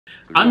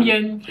I'm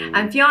Yen.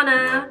 I'm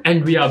Fiona.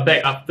 And we are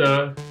back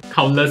after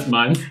countless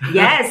months.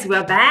 Yes,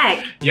 we're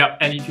back. Yep,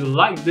 and if you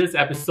like this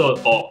episode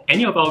or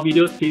any of our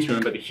videos, please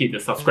remember to hit the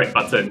subscribe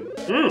button.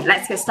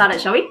 Let's get started,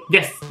 shall we?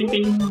 Yes, ding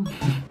ding.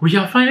 We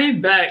are finally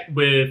back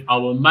with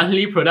our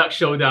monthly product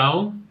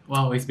showdown.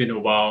 Wow, it's been a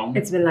while.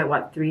 It's been like,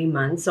 what, 3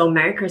 months? So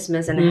Merry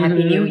Christmas and a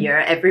Happy New Year,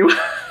 everyone.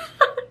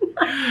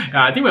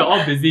 Yeah, I think we're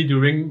all busy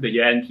during the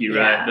year-end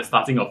period, the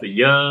starting of the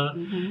year,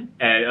 and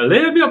a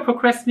little bit of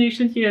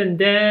procrastination here and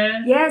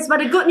there. Yes, but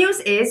the good news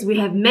is we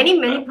have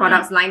many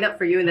products lined up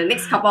for you in the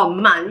next couple of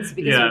months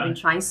because we've been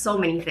trying so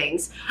many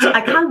things. So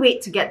I can't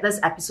wait to get this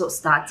episode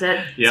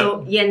started.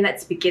 So Yen,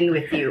 let's begin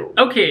with you.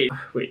 Okay,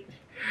 wait.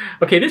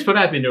 Okay, this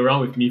product has been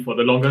around with me for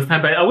the longest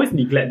time, but I always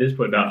neglect this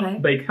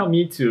product. But it helped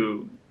me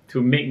to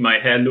make my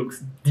hair look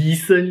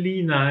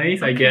decently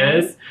nice, I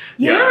guess.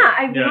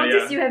 I've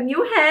noticed you have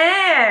new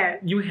hair.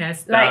 New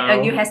hairstyle. Like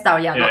a new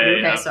hairstyle, not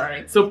new hair,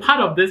 sorry. So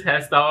part of this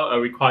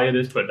hairstyle requires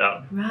this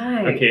product.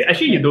 Right. Okay,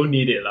 actually you don't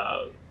need it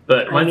lah.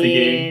 But once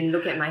again,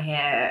 look at my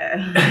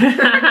hair.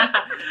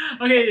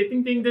 Okay,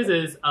 I think this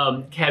is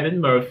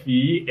Kevin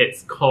Murphy.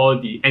 It's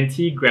called the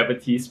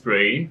Anti-Gravity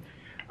Spray.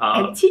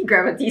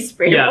 Anti-gravity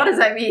spray? What does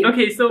that mean?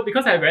 Okay, so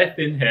because I have very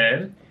thin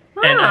hair,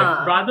 and I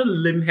have rather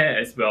limp hair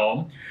as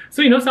well.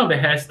 So you know some of the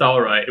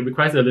hairstyle, right? It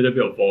requires a little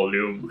bit of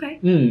volume.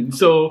 Okay.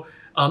 So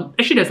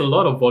actually there's a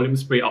lot of volume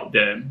spray out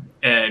there,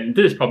 and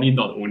this is probably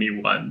not the only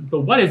one.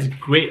 But what is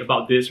great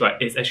about this, right?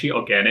 It's actually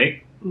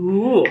organic.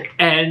 Ooh.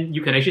 And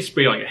you can actually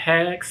spray on your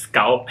hair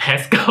scalp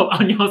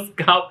on your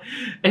scalp,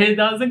 and it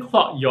doesn't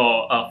clog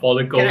your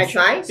follicles. Can I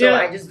try? So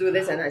I just do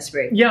this and I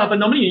spray. Yeah, but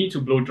normally you need to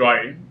blow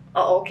dry.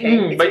 Oh,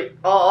 okay.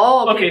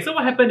 Okay, so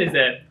what happened is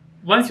that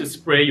once you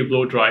spray, you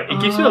blow dry, it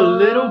gives you a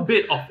little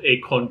bit of a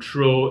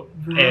control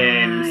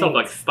and sort of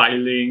like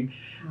styling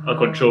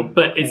control,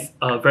 but it's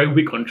a very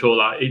weak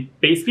control. It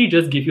basically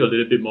just gives you a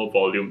little bit more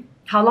volume.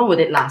 How long would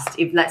it last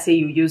if, let's say,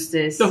 you use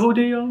this? The whole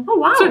day. Oh,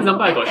 wow. So,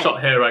 example, I got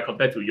short hair, right,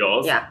 compared to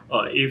yours. Yeah.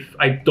 If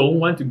I don't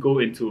want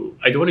to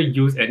I don't want to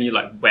use any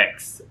like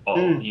wax or,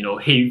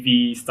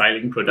 heavy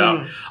styling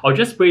product, I'll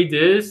just spray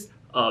this,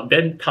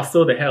 then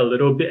tussle the hair a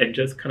little bit and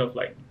just kind of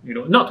like,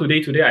 not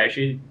today, I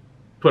actually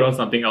put on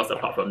something else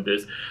apart from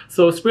this.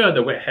 So spray on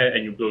the wet hair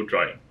and you blow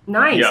dry.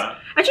 Nice. Yeah.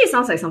 Actually, it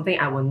sounds like something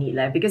I will need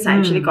because I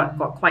actually got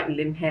quite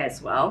limp hair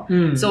as well.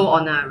 So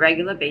on a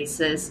regular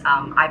basis,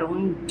 I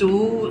don't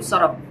do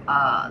sort of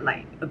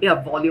like a bit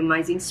of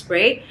volumizing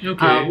spray.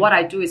 What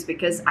I do is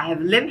because I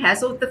have limp hair,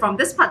 so from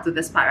this part to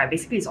this part, right,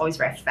 basically it's always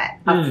very fat.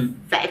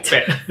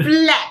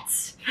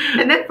 Flat.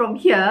 And then from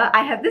here,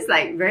 I have this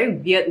like very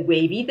weird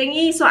wavy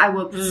thingy. So I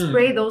will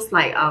spray those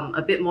like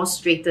a bit more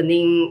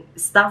straightening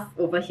stuff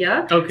over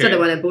here. So that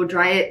when I blow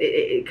dry it,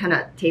 it kind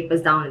of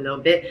tapers down a little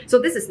bit. So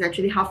this is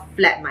naturally how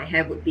flat my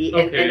hair would be.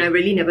 And I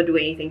really never do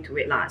anything to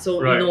it lah. So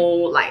no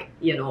like,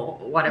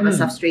 whatever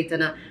stuff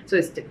straightener. So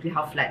it's typically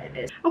how flat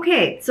it is.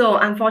 Okay, so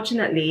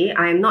unfortunately,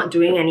 I'm not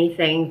doing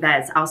anything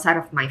that's outside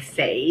of my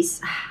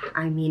face.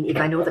 I mean, if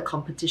I know the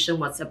competition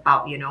was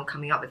about,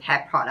 coming up with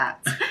hair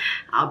products,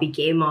 I'll be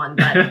game on.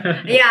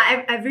 But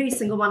yeah, every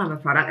single one of my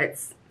product,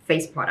 it's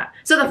face product.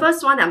 So the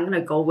first one that I'm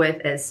gonna go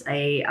with is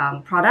a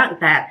product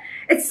that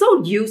it's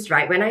so used,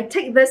 right? When I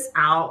take this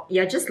out,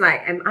 you're just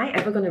like, am I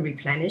ever gonna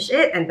replenish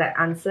it? And the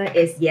answer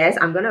is yes.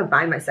 I'm gonna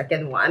buy my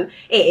second one.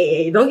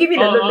 Hey, don't give me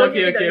the look. Don't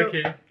give me the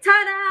look.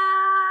 Ta-da!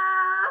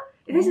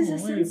 This is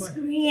a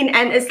sunscreen,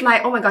 and it's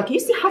like, oh my god, can you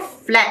see how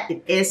flat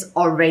it is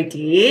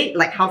already?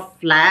 Like how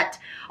flat.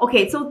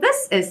 Okay, so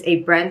this is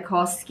a brand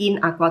called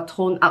Skin Aqua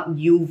Tone Up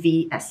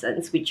UV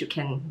Essence, which you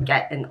can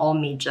get in all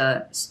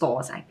major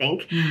stores, I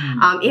think.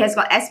 It has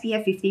got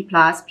SPF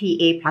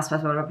 50+,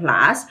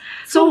 PA+++++.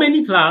 So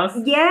many plus.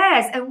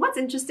 Yes, and what's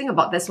interesting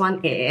about this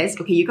one is,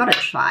 okay, you gotta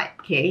try it,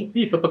 okay?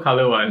 The purple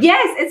color one.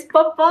 Yes, it's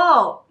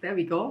purple. There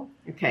we go.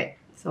 Okay,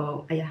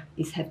 so you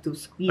just have to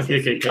squeeze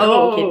it.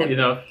 Okay.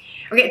 Enough.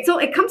 Okay, so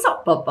it comes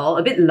out purple,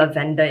 a bit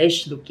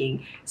lavender-ish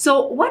looking.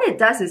 So what it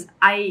does is,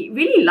 I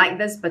really like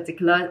this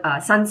particular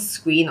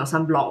sunscreen or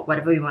sunblock,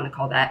 whatever you want to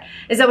call that,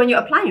 is that when you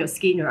apply on your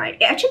skin, right,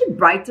 it actually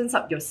brightens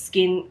up your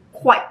skin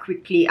quite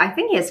quickly. I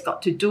think it has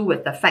got to do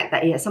with the fact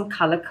that it has some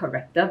color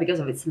corrector because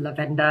of its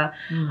lavender,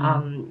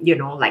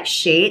 like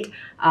shade.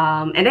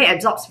 And then it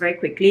absorbs very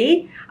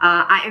quickly.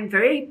 I am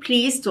very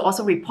pleased to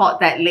also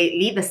report that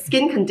lately the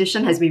skin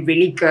condition has been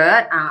really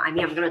good. I'm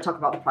going to talk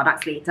about the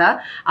products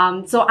later.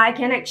 So I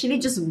can actually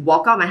just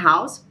walk out my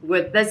house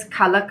with this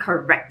color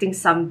correcting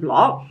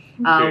sunblock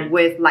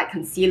with like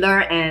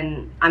concealer,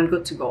 and I'm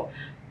good to go.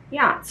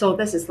 Yeah, so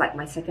this is like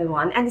my second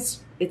one, and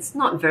it's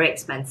not very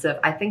expensive.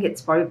 I think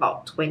it's probably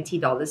about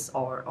 $20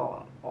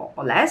 or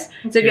less.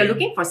 So if you're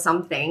looking for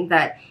something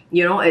that,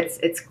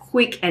 it's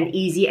quick and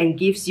easy and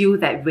gives you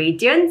that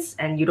radiance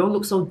and you don't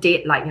look so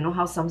dead, like,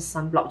 how some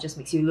sunblock just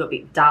makes you look a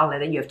bit dull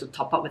and then you have to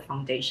top up with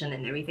foundation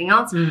and everything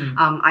else.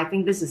 I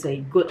think this is a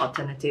good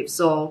alternative.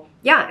 So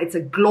yeah, it's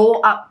a glow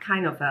up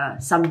kind of a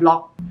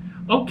sunblock.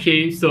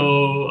 Okay,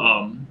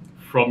 so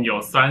from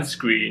your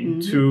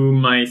sunscreen to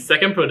my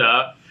second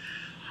product,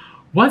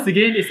 once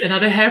again, it's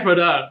another hair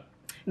product.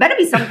 Better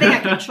be something I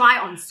can try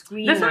on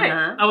screen. That's right.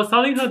 I was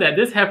telling her that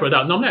this hair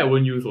product, normally I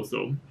won't use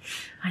also.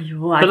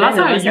 Ayyo, the last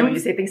time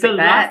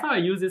I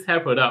used this hair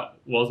product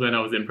was when I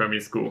was in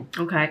primary school.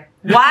 Okay.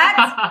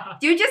 What?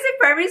 Do you just say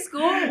primary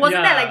school?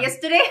 Wasn't that like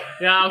yesterday?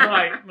 Yeah, I was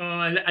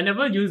like, I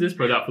never used this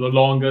product for the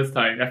longest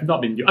time. I've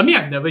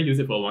never used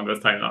it for the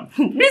longest time now.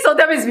 Please don't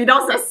tell me it's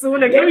without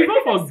Sassoon again.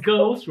 Even for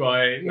girls,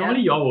 right?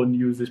 Normally y'all won't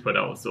use this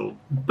product also.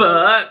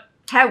 But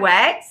hair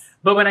wax?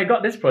 But when I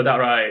got this product,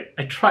 right,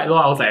 I tried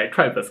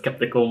with a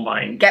skeptical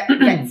mind.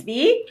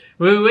 Gatsby?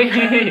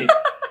 Wait.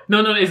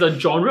 No, it's a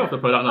genre of the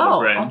product, not the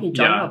brand. Okay,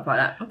 genre of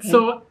product. Okay.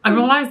 So I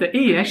realized that,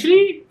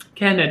 actually,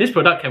 this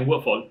product can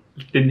work for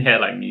thin hair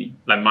like me,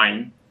 like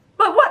mine.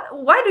 But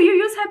why do you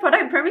use hair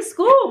product in primary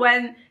school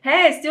when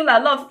hair is still a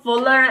lot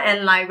fuller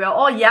and like we're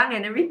all young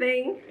and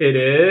everything? It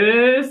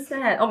is.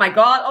 Oh my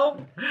god. Oh,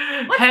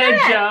 what's hair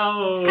that?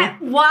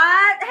 Gel.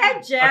 What?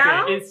 Hair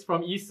gel? Okay, it's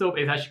from Aesop.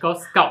 It's actually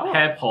called Sculpt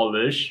Hair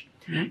Polish.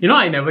 You know,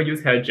 I never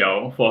use hair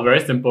gel for a very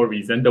simple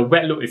reason. The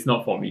wet look is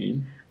not for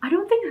me. I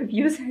don't think I've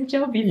used hair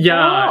gel before.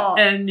 Yeah,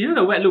 and you know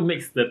the wet look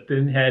makes the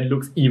thin hair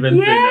looks even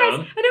thinner.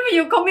 And then when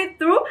you comb it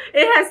through,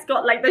 it has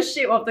got like the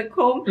shape of the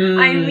comb.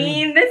 I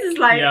mean, this is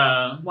like,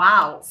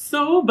 wow.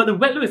 So, but the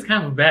wet look is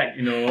kind of back,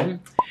 you know.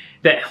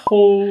 That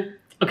whole...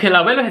 Okay,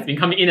 wet look has been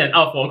coming in and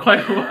out for quite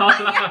a while.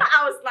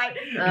 I was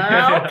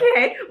like,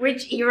 okay,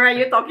 which era are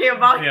you talking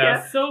about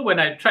here? So when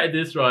I tried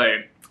this,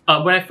 right,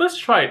 when I first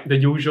tried the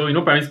usual, you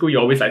know, primary school, you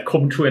always like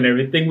comb through and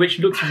everything, which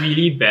looks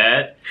really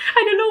bad.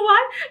 I don't know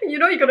why. You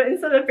know, you gotta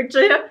insert a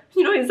picture here.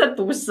 You know, insert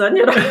赌神,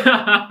 you know.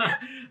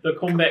 The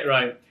comb back,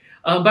 right?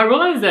 But I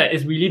realized that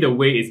it's really the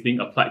way it's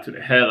being applied to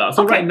the hair.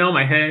 So right now,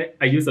 my hair,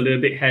 I use a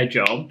little bit hair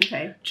gel.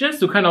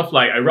 Just to kind of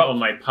like, I rub on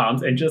my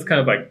palms and just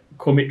kind of like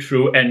comb it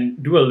through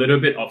and do a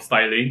little bit of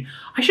styling.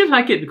 I should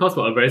like it because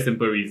for a very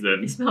simple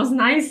reason. It smells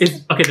nice.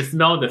 The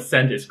smell, the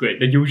scent is great.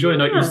 The usual, you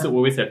know, used to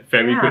always have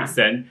very good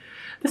scent.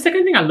 The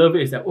second thing I love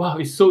is that, wow,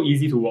 it's so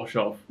easy to wash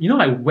off. You know,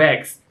 like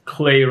wax,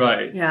 clay,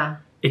 right? Yeah.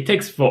 It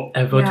takes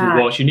forever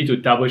to wash. You need to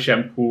double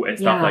shampoo and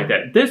stuff like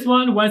that. This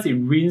one, once it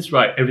rinses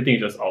right, everything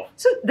is just off.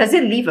 So does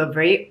it leave a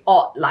very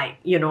odd, like,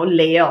 you know,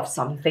 layer of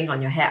something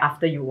on your hair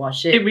after you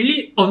wash it? It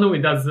really, oh no, it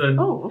doesn't.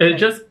 Oh, okay. It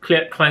just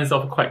cleans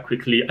off quite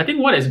quickly. I think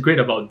what is great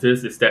about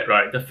this is that,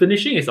 right, the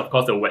finishing is of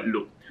course a wet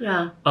look.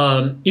 Yeah.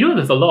 You know,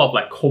 there's a lot of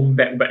like comb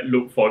back wet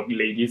look for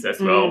ladies as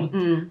well.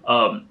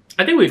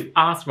 I think with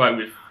us, right,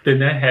 with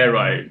thinner hair,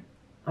 right,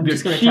 I'm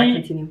just going to try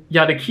continue.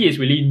 Yeah, the key is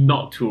really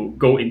not to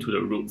go into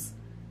the roots.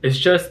 It's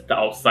just the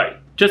outside,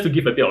 just to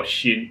give a bit of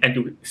sheen and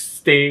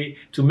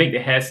to make the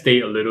hair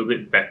stay a little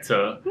bit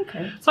better.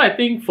 Okay. So I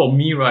think for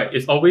me, right,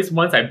 it's always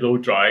once I blow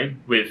dry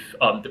with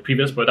the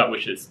previous product,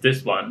 which is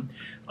this one,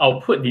 I'll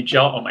put the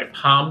gel on my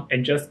palm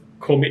and just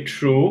comb it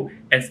through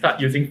and start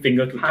using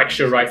finger to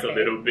texturize a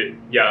little bit.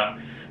 Yeah,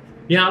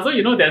 so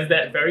you know there's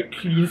that very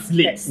clean,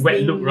 sleek,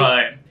 wet look,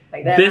 right?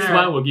 Like that, this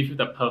one will give you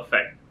the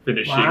perfect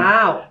finishing.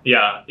 Wow.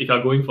 Yeah, if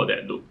you're going for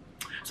that look.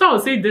 So I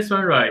would say this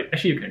one, right,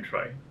 actually you can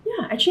try.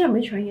 Yeah, actually I'm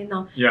really trying it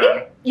now.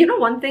 Yeah. You know,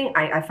 one thing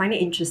I find it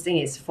interesting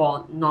is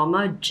for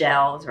normal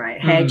gels, right,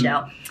 hair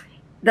gel,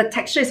 the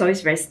texture is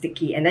always very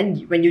sticky, and then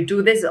when you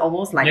do this, it's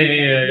almost like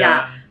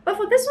But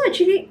for this one,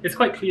 actually, it's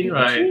quite clean,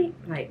 right? Actually,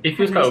 like, it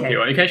feels quite okay,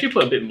 right? You can actually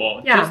put a bit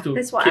more just to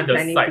keep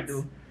the sides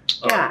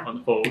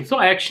on hold. So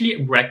I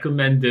actually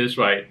recommend this,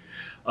 right?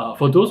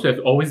 For those who have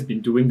always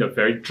been doing the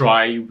very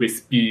dry,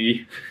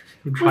 wispy,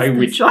 you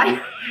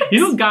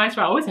know, guys,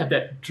 right, always have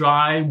that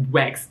dry,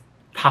 wax,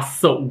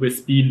 tousled,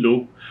 wispy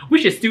look,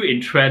 which is still in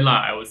trend,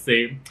 I would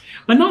say.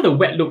 But now the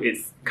wet look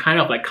is kind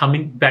of like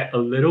coming back a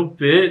little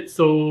bit.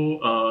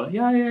 So,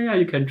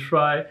 you can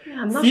try.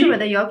 Yeah, I'm not sure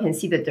whether y'all can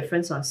see the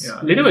difference on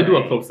screen. Later we'll do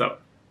a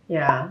close-up.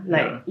 Yeah,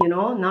 you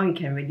know, now you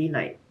can really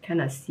like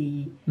kind of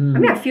see. I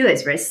mean, I feel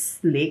it's very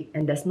slick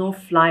and there's no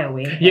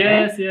flyaway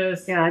hair.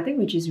 Yes. Yeah, I think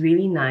which is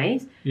really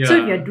nice. Yeah.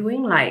 So if you're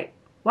doing like,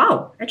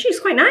 wow, actually it's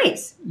quite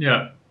nice.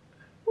 Yeah.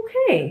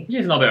 Okay. Yeah,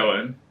 it's not bad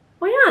one.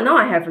 Oh yeah, now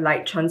I have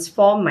like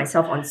transformed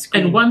myself on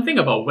screen. And one thing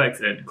about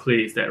wax and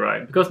clay is that,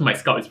 right, because my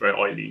scalp is very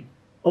oily.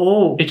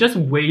 Oh. It just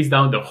weighs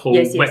down the whole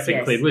wax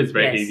and clay, because it's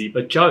very heavy.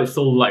 But gel is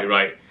so light,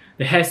 right?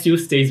 The hair still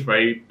stays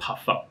very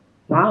puffed up.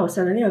 Wow,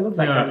 suddenly I look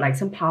like like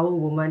some power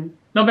woman.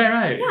 Not bad,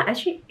 right? Yeah,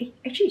 actually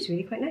it's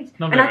really quite nice.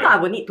 Not and bad, I thought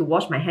I would need to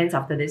wash my hands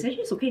after this.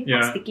 Actually, it's okay.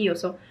 Not sticky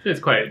also. So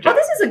it's quite... Oh,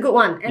 this is a good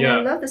one. And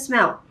I love the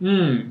smell.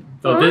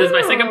 So this is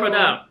my second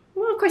product.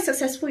 Well, quite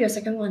successful, your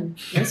second one.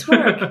 Nice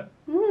work.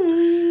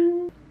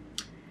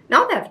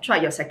 Now that I've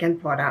tried your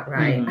second product,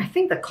 right, I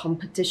think the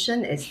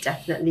competition is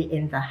definitely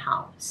in the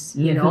house,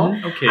 you know?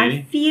 Okay.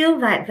 I feel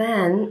that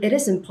then it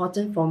is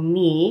important for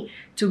me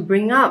to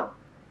bring up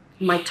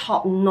my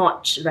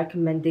top-notch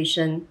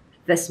recommendation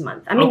this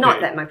month. I mean, not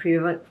that my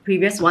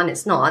previous one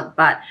is not,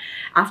 but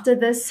after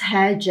this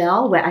hair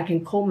gel where I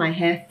can comb my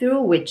hair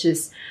through, which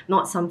is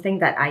not something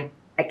that I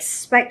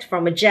expect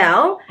from a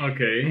gel.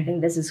 Okay. I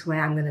think this is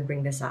where I'm going to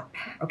bring this up.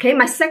 Okay,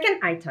 my second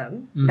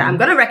item that I'm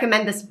going to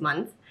recommend this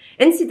month,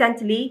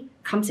 incidentally,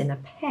 comes in a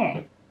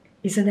pair.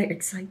 Isn't that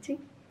exciting?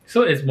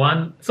 So it's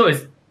one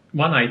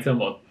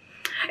item or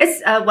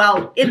It's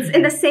well, it's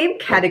in the same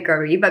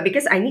category, but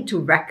because I need to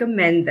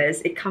recommend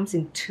this, it comes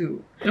in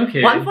two.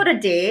 Okay. One for the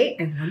day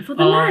and one for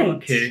the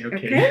night.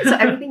 Okay. So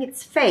everything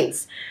is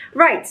face.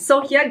 Right.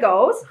 So here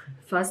goes.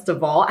 First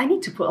of all, I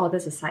need to put all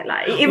this aside.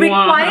 Like, it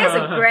requires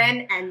a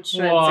grand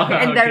entrance. Okay?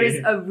 And there is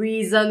a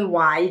reason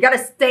why. You gotta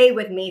stay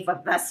with me for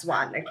this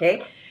one.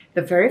 Okay.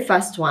 The very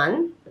first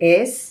one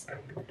is,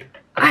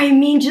 I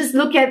mean, just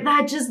look at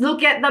that. Just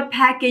look at the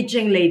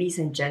packaging, ladies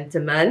and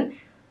gentlemen.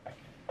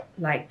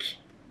 Like,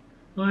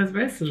 oh, it's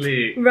very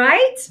sleek.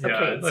 Right? Yeah,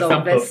 okay, like so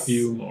some this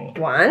perfume or...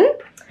 one.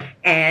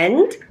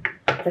 And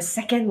the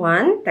second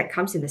one that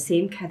comes in the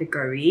same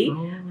category. Oh,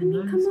 I mean,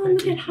 nice come on,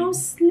 look at how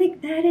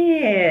slick that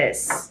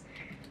is.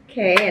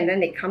 Okay, and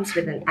then it comes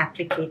with an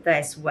applicator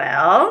as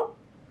well.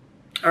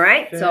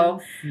 Alright, so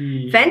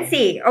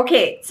fancy.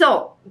 Okay,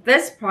 so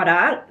this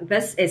product,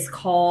 this is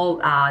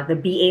called the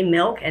BA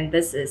milk, and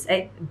this is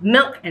a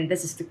milk, and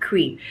this is the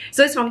cream.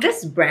 So it's from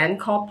this brand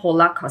called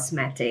Pola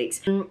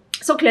Cosmetics.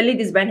 So clearly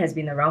this brand has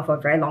been around for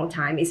a very long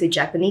time. It's a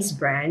Japanese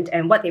brand,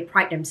 and what they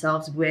pride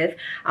themselves with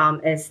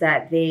is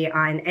that they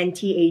are an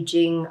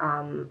anti-aging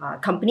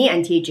company,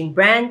 anti-aging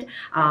brand,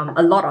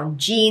 a lot on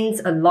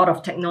genes, a lot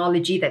of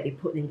technology that they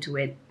put into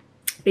it.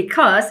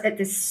 Because it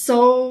is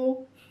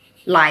so,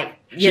 like,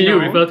 you know,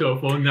 refer to a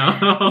phone now?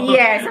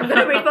 Yes, I'm going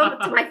to refer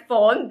to my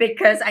phone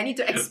because I need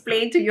to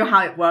explain to you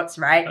how it works,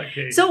 right?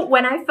 Okay. So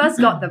when I first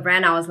got the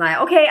brand, I was like,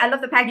 okay, I love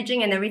the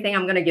packaging and everything.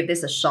 I'm going to give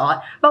this a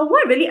shot. But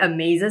what really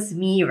amazes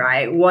me,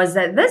 right, was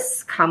that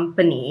this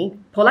company,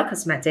 Pola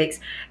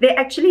Cosmetics, they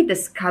actually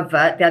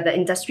discovered, they're the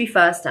industry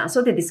first.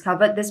 So they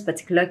discovered this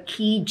particular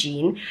key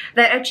gene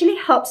that actually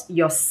helps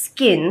your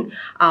skin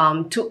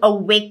to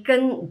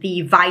awaken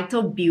the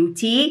vital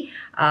beauty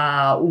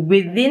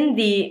within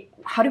the,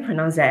 how do you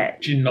pronounce that?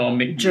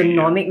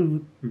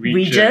 Genomic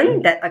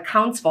region that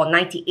accounts for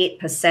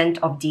 98%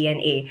 of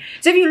DNA.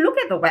 So if you look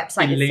at the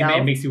website itself,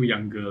 it makes you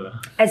younger.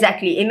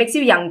 Exactly, it makes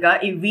you younger.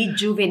 It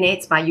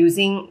rejuvenates by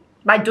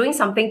doing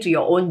something to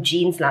your own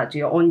genes, to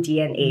your own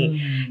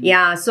DNA.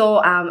 Yeah, so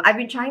I've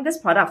been trying this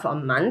product for a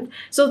month.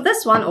 So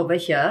this one over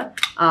here,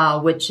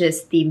 which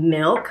is the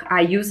milk,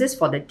 I use this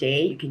for the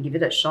day. You can give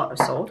it a shot or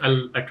so.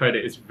 I tried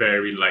it. It's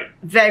very light.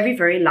 Very,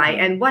 very light.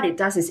 And what it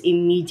does is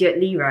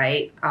immediately,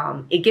 right,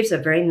 it gives a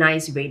very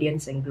nice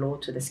radiance and glow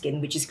to the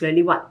skin, which is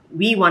clearly what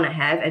we want to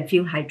have and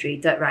feel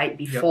hydrated, right,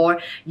 before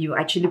you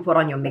actually put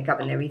on your makeup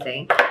and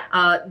everything.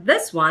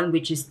 This one,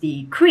 which is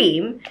the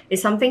cream,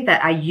 is something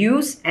that I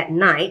use at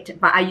night,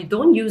 but I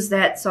don't use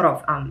that sort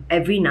of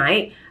every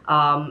night.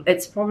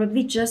 It's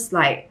probably just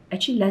like,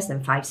 actually less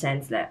than 5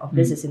 cents of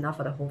this is enough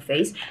for the whole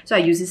face. So I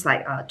use this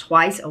like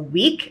twice a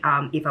week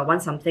if I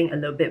want something a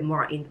little bit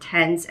more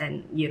intense,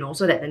 and you know,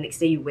 so that the next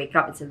day you wake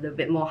up, it's a little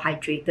bit more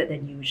hydrated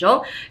than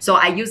usual. So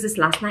I used this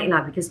last night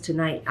because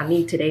today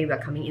we're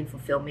coming in for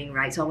filming,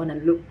 right? So I want to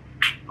look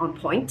on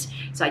point.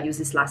 So I used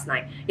this last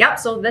night. Yep,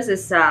 so this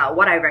is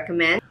what I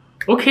recommend.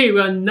 Okay, we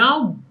are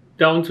now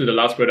down to the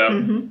last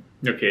product.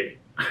 Okay.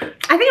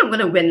 I think I'm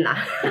gonna win lah.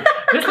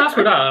 This last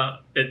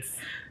product,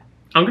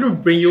 I'm gonna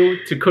bring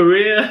you to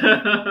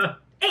Korea.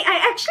 Hey,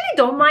 I actually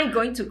don't mind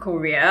going to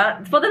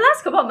Korea. For the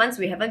last couple of months,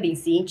 we haven't been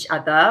seeing each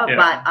other,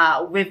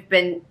 but we've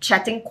been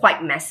chatting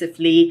quite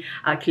massively,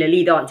 clearly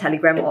either on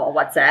Telegram or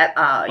WhatsApp.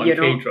 On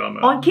K-drama.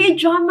 On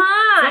K-drama!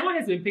 Someone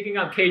has been picking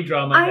up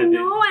K-drama. I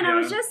know, and I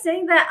was just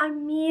saying that, I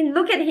mean,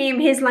 look at him.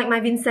 He's like my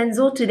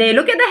Vincenzo today.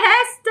 Look at the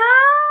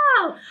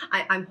hairstyle!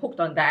 I'm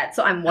hooked on that.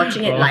 So I'm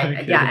watching it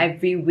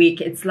every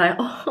week. It's like,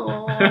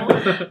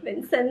 oh,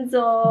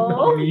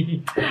 Vincenzo.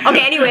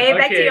 Okay, anyway,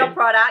 back to your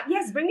product.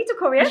 Yes, bring me to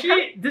Korea.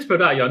 Actually, this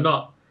product, you're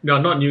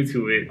not new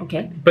to it.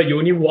 Okay. But you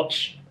only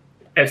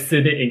have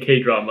seen it in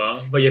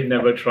K-drama, but you've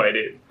never tried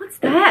it. What's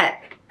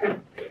that?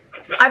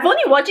 I've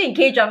only watched it in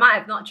K-drama,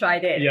 I've not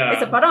tried it. Yeah.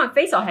 It's a product on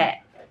face or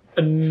hair?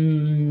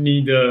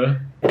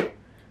 Neither.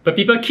 But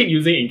people keep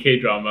using it in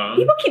K-drama.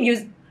 People keep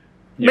using...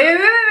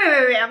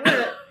 Yeah.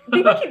 Wait.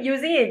 People keep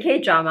using it in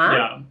K-drama?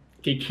 Yeah.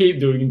 They keep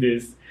doing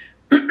this.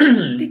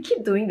 They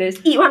keep doing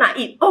this. Eat one,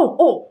 eat.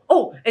 Oh.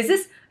 Is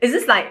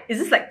this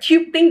like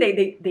tube thing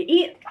they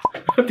eat?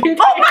 Oh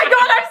my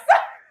god, I'm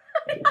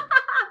sorry.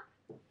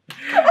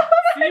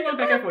 See one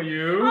packet for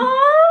you.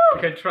 Oh.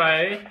 You can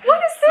try.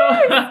 What is this? Oh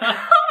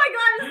my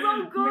god, it's so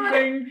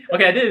good.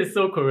 Okay, this is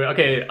so Korean.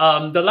 Okay,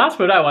 the last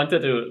product I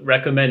wanted to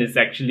recommend is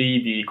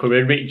actually the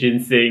Korean Red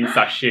Ginseng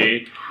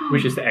sachet,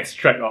 which is the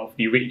extract of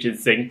the Red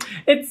Ginseng.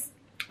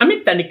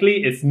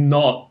 Technically it's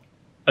not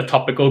a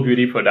topical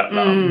beauty product,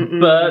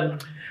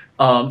 but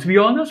to be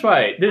honest,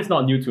 right, this is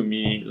not new to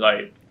me.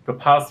 Like the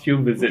past few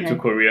visits to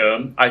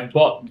Korea, I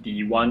bought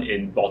the one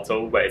in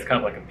bottle where it's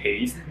kind of like a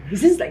paste.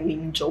 Is this like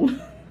Minjong?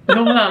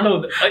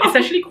 No. It's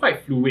actually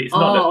quite fluid. It's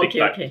not the thick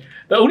type. Okay.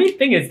 The only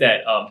thing is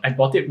that I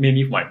bought it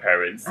mainly for my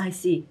parents. I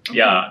see. Okay.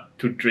 Yeah,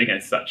 to drink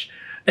and such.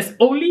 It's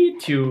only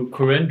to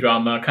Korean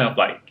drama kind of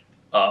like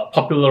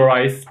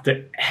popularize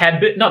the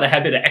habit, not the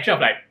habit, the action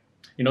of like,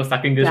 you know,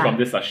 sucking this from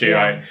this sachet,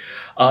 right?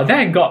 Then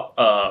I got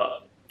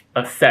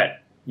a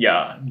set.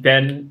 Yeah.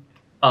 Then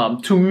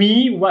to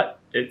me, what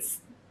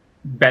it's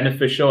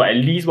beneficial, at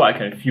least what I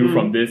can feel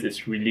from this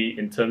is really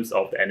in terms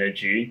of the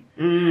energy.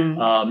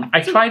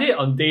 I tried it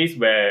on days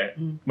where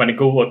when I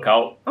go work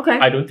out,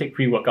 I don't take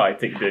pre-workout, I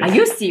take this. Are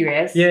you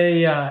serious?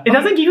 Yeah. It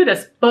doesn't give you that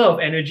spur of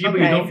energy, but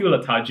you don't feel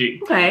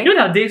lethargic. You know,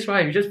 there are days,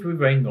 right, you just feel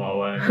very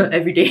normal.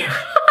 Every day.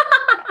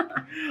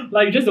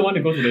 Like, you just don't want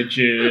to go to the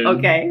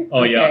gym.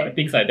 Yeah,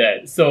 things like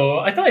that. So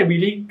I thought it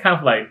really kind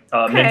of like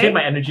maintain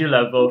my energy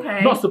level.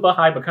 Not super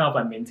high, but kind of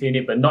like maintain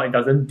it, but it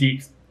doesn't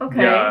dip.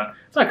 Yeah.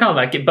 So I kind of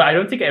like it, but I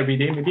don't take it every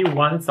day. Maybe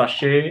one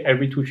sachet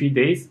every 2-3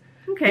 days.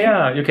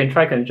 Yeah, you can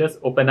try, can just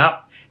open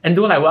up and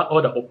do like what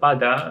all the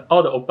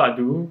oppa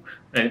do.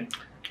 And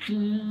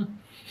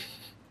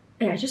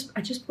I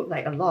just put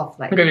like a lot of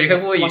like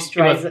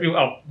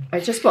moisturizer. I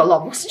just put a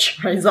lot of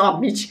moisturizer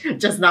on me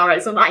just now,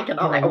 right? So now I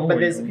cannot like open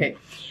this.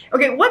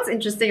 Okay, what's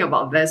interesting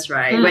about this,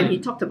 right? When he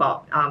talked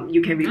about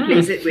you can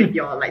replace it with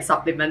your like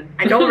supplement.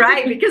 I know,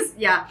 right? Because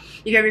yeah,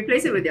 you can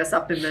replace it with your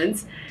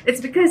supplements.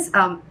 It's because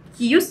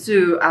he used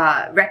to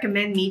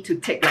recommend me to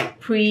take like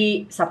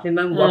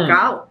pre-supplement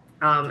workout.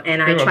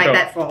 And I tried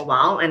that for a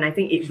while, and I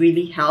think it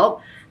really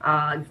helped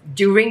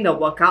during the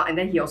workout, and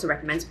then he also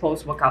recommends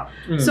post-workout.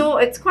 So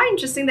it's quite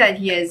interesting that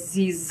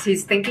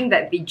he's thinking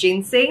that the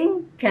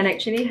ginseng can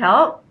actually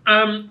help.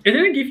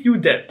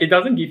 It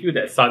doesn't give you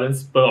that sudden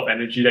spur of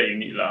energy that you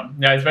need.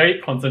 Yeah, it's very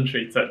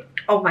concentrated.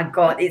 Oh my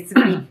god, it's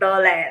bitter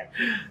leh.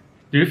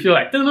 Do you feel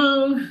like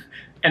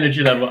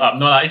energy level up?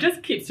 No, it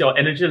just keeps your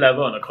energy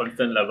level on a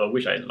constant level,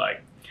 which I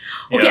like.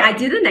 Okay, I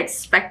didn't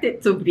expect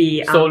it to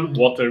be so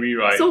watery,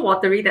 right? So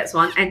watery, that's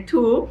one. And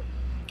two,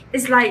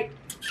 it's like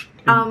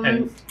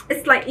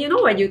it's like, you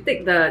know, when you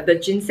take the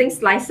ginseng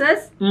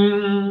slices,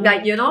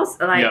 like, you know,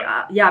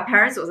 like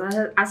parents would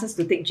ask us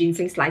to take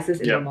ginseng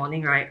slices in the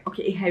morning, right?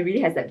 Okay, it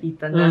really has that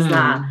bitterness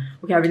lah.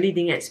 Okay, I really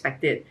didn't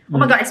expect it. Oh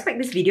my god, I expect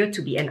this video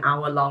to be an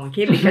hour long,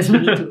 okay? Because we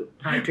need to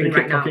drink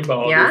right now.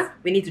 Yeah,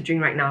 we need to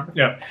drink right now.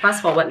 Yeah.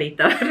 Fast forward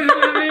later.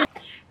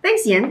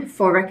 Thanks, Yen,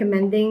 for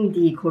recommending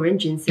the Korean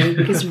ginseng,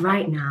 because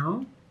right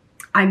now,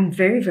 I'm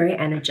very, very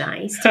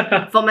energized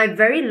for my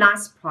very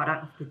last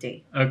product of the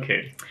day.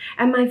 Okay.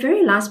 And my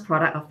very last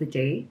product of the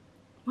day,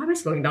 why am I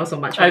slowing down so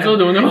much? I also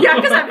don't know. Yeah,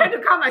 because I'm trying to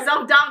calm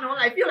myself down.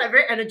 I feel like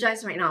very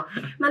energized right now.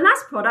 My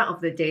last product of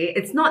the day,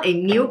 it's not a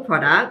new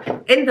product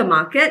in the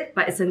market,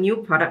 but it's a new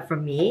product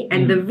from me.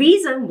 And the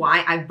reason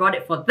why I brought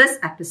it for this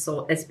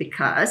episode is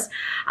because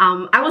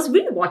I was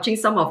really watching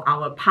some of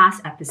our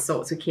past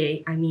episodes,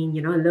 okay? I mean,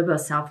 you know, a little bit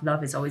of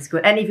self-love is always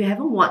good. And if you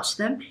haven't watched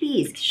them,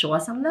 please show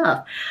us some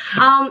love.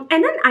 And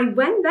then I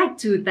went back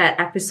to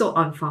that episode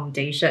on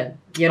foundation.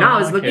 You know, I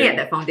was looking at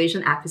that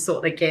foundation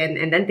episode again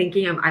and then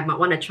thinking I might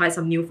want to try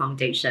some new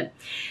foundation.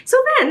 So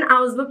then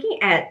I was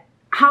looking at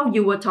how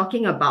you were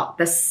talking about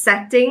the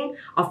setting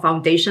of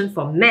foundation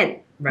for men,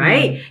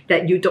 right?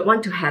 That you don't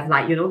want to have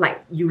like, you know,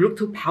 like you look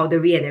too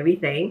powdery and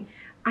everything.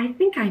 I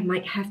think I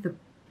might have the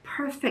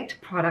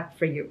perfect product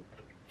for you.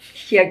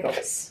 Here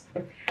goes.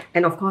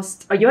 And of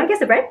course, you want to guess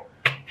the brand?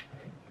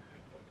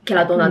 Okay,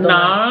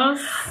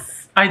 NARS.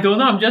 I don't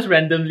know, I'm just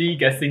randomly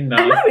guessing now.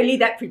 Am I really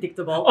that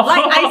predictable?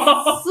 Like,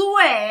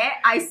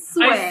 I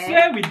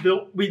swear.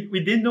 We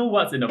didn't know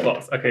what's in the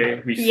box.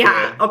 Okay, we swear.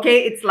 Yeah,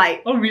 okay, it's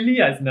like... Oh, really?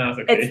 Yeah, it's NARS,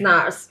 okay. It's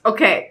NARS.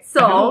 Okay, so...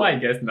 I don't know why I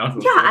guess NARS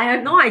also. Yeah, I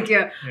have no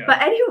idea. Yeah.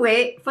 But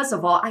anyway, first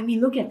of all, I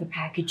mean, look at the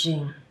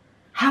packaging.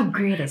 How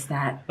great is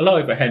that? A lot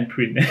of a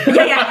handprint.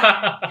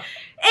 Yeah.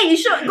 Hey,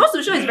 it goes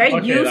to show it's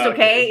very used,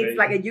 okay? It's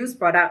like a used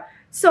product.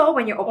 So,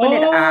 when you open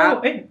it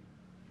up... Hey.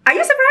 Are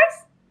you surprised?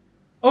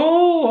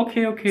 Oh,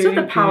 okay. So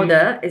the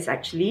powder is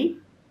actually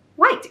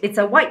white. It's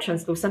a white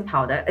translucent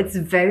powder. It's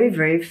very,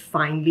 very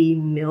finely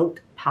milled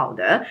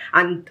powder.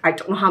 And I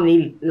don't know how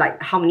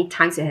many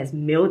times it has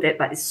milled it,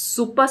 but it's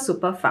super,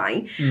 super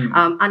fine.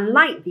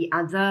 Unlike the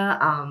other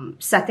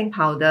setting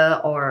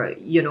powder or,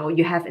 you know,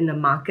 you have in the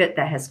market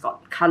that has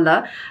got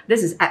color,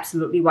 this is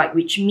absolutely white,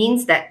 which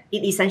means that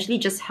it essentially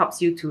just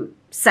helps you to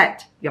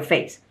set your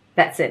face.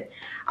 That's it.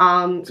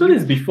 So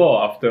this is before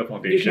or after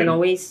foundation? You can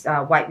always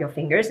wipe your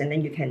fingers and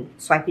then you can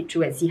swipe it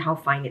through and see how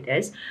fine it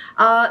is.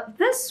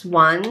 This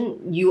one,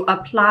 you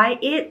apply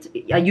it,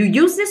 you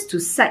use this to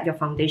set your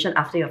foundation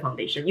after your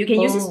foundation. You can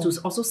use this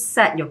to also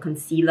set your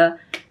concealer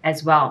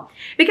as well.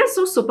 Because it's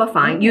so super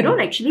fine, you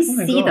don't actually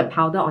see the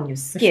powder on your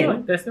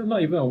skin. There's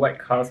not even a white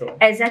cast.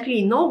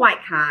 Exactly, no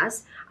white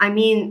cast. I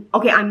mean,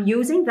 okay, I'm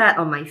using that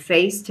on my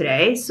face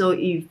today. So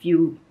if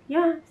you,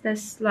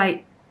 there's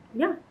like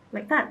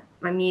that.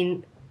 I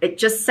mean, it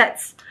just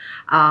sets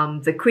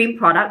the cream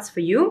products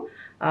for you,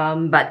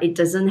 but it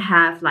doesn't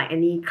have like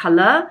any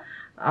color.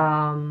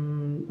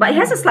 But it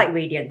has a slight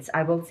radiance,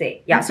 I will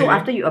say. Yeah, so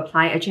after you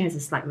apply, it actually has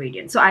a slight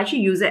radiance. So I actually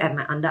use it at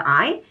my under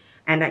eye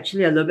and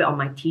actually a little bit on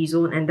my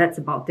T-zone, and that's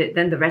about it.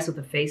 Then the rest of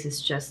the face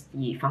is just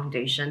the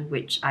foundation,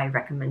 which I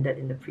recommended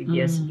in the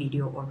previous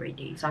video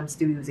already. So I'm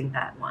still using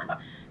that one.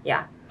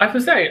 Yeah. I have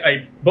to say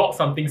I bought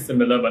something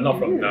similar, but not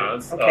from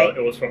NARS.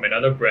 It was from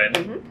another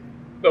brand.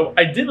 But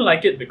I didn't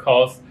like it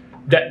because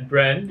that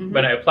brand,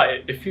 when I applied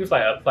it, it feels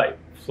like I applied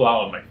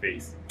flour on my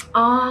face.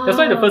 Oh. That's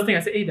why the first thing I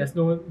said, hey, there's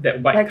no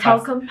that white like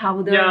cast. talcum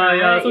powder. Yeah,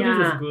 yeah. right? So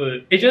this is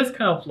good. It just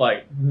kind of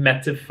like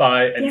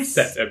mattify and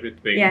sets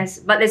everything. Yes,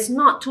 but it's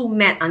not too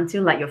matte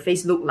until like your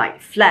face look like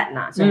flat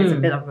now. So it has a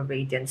bit of a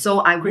radiance. So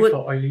I Great would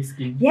for oily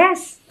skin.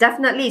 Yes,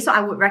 definitely. So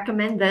I would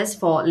recommend this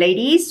for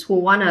ladies who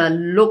want to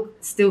look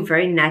still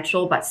very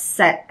natural but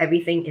set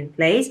everything in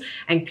place.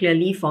 And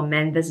clearly for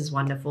men, this is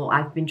wonderful.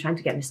 I've been trying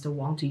to get Mr.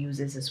 Wong to use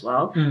this as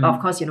well. But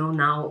of course, you know,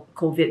 now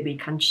COVID, we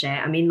can't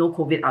share. I mean, no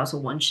COVID, I also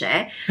won't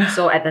share.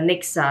 So at the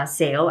next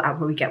sale, I'll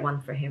probably get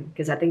one for him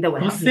because I think that will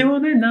help sale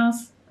on it,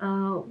 NARS?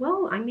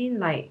 Well, I mean,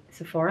 like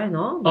Sephora and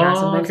all. Yeah,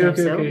 sometimes they have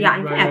sale. Yeah,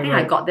 in fact, I think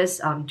I got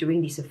this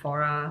during the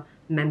Sephora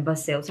member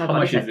sale. So I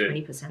got it at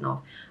 20%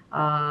 off.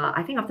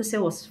 I think after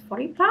sale was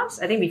 40 plus.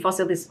 I think before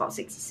sale this is about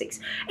 66.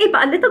 Hey,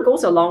 but a little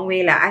goes a long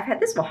way. Like, I've had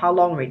this for how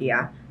long already?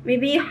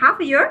 Maybe half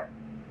a year?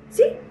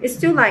 See? It's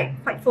still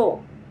like quite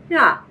full.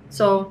 Yeah.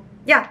 So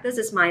yeah, this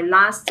is my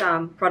last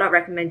product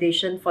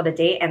recommendation for the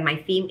day, and my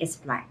theme is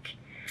black.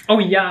 Oh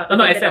yeah,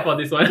 no, except for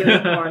this one.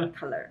 Unicorn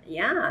color.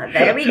 Yeah,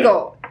 there we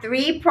go.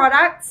 3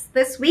 products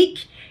this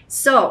week.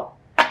 So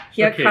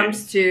here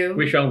comes to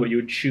which one will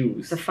you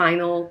choose? The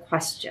final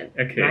question.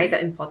 Okay. Right,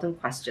 the important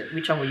question.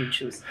 Which one will you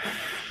choose?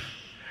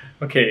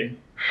 Okay.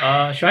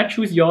 Should I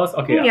choose yours?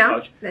 Okay.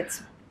 Yeah.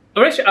 Let's.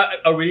 Alright,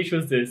 I'll really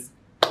choose this.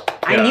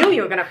 I knew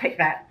you were gonna pick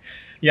that.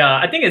 Yeah,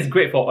 I think it's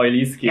great for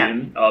oily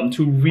skin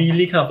to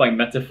really kind of like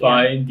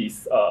mattify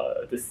this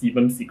the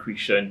sebum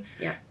secretion.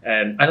 Yeah.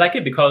 And I like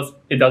it because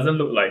it doesn't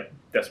look like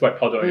there's white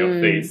powder on your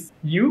face.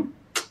 You?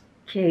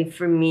 Okay,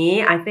 for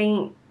me, I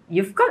think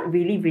you've got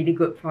really, really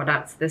good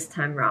products this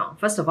time round.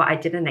 First of all, I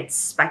didn't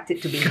expect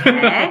it to be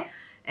there.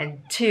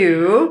 And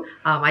 2,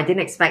 I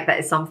didn't expect that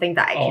it's something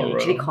that I can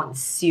actually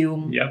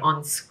consume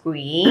on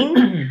screen.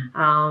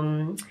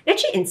 It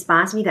actually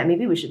inspires me that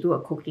maybe we should do a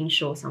cooking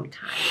show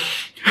sometime.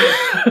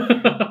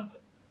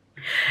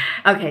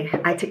 Okay,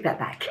 I take that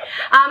back.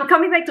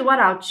 Coming back to what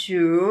I'll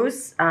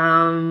choose.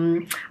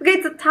 Okay,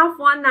 it's a tough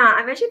one.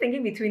 I'm actually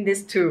thinking between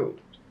these 2.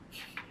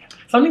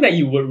 Something that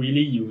you would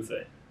really use.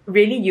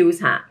 Really use,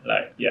 huh?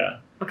 Like, yeah.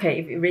 Okay,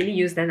 if you really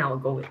use, then I will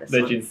go with this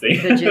one.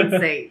 Ginseng. The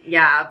ginseng,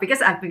 yeah.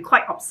 Because I've been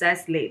quite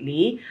obsessed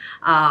lately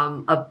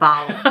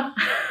about...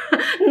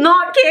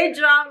 not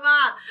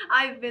K-drama!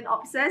 I've been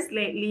obsessed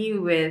lately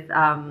with,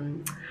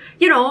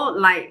 you know,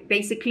 like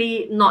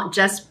basically not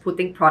just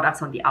putting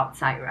products on the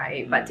outside,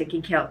 right? But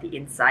taking care of the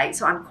inside.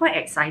 So I'm quite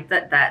excited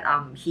that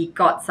he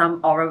got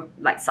some oral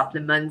like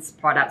supplements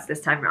products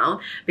this time around.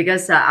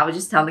 Because I was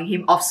just telling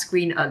him off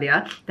screen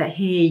earlier that,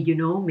 hey, you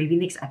know, maybe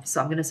next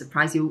episode I'm going to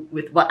surprise you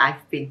with what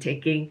I've been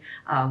taking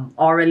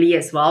orally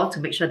as well to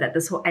make sure that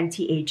this whole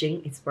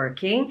anti-aging is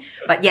working.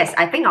 But yes,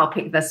 I think I'll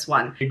pick this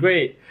one.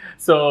 Great.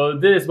 So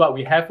this is what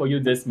we have for you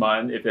this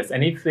month. If there's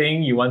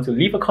anything you want to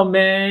leave a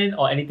comment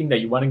or anything that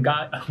you want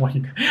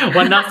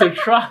us to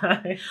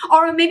try.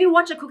 Or maybe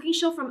watch a cooking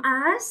show from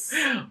us.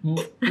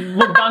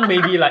 Mukbang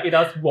maybe like eat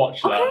us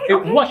watch.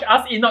 Watch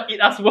us eat, not eat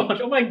us watch.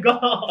 Oh my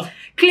god.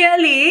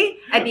 Clearly,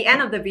 at the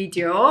end of the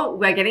video,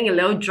 we're getting a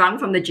little drunk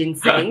from the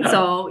ginseng.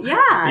 So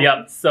yeah.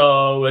 Yep.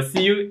 So we'll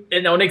see you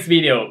in our next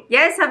video.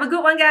 Yes, have a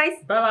good one, guys.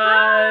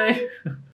 Bye-bye.